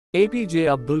A.P.J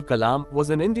Abdul Kalam was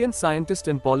an Indian scientist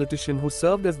and politician who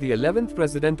served as the 11th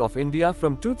President of India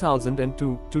from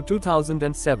 2002 to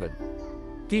 2007.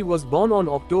 He was born on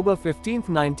October 15,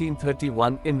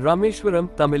 1931 in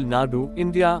Rameswaram, Tamil Nadu,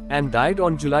 India, and died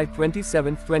on July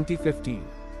 27, 2015.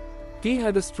 He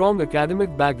had a strong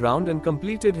academic background and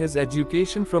completed his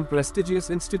education from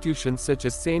prestigious institutions such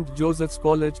as St. Joseph's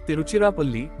College,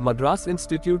 Tiruchirappalli, Madras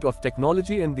Institute of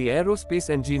Technology and the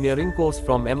Aerospace Engineering course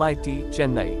from MIT,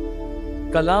 Chennai.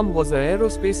 Kalam was an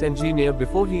aerospace engineer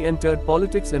before he entered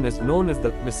politics and is known as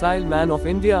the Missile Man of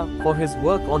India for his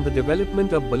work on the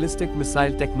development of ballistic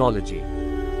missile technology.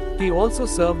 He also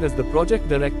served as the project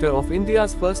director of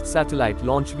India's first satellite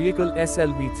launch vehicle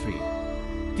SLV-3.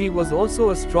 He was also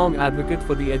a strong advocate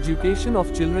for the education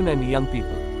of children and young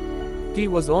people. He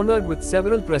was honored with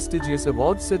several prestigious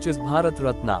awards such as Bharat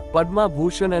Ratna, Padma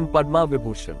Bhushan and Padma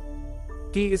Vibhushan.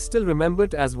 He is still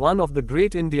remembered as one of the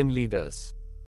great Indian leaders.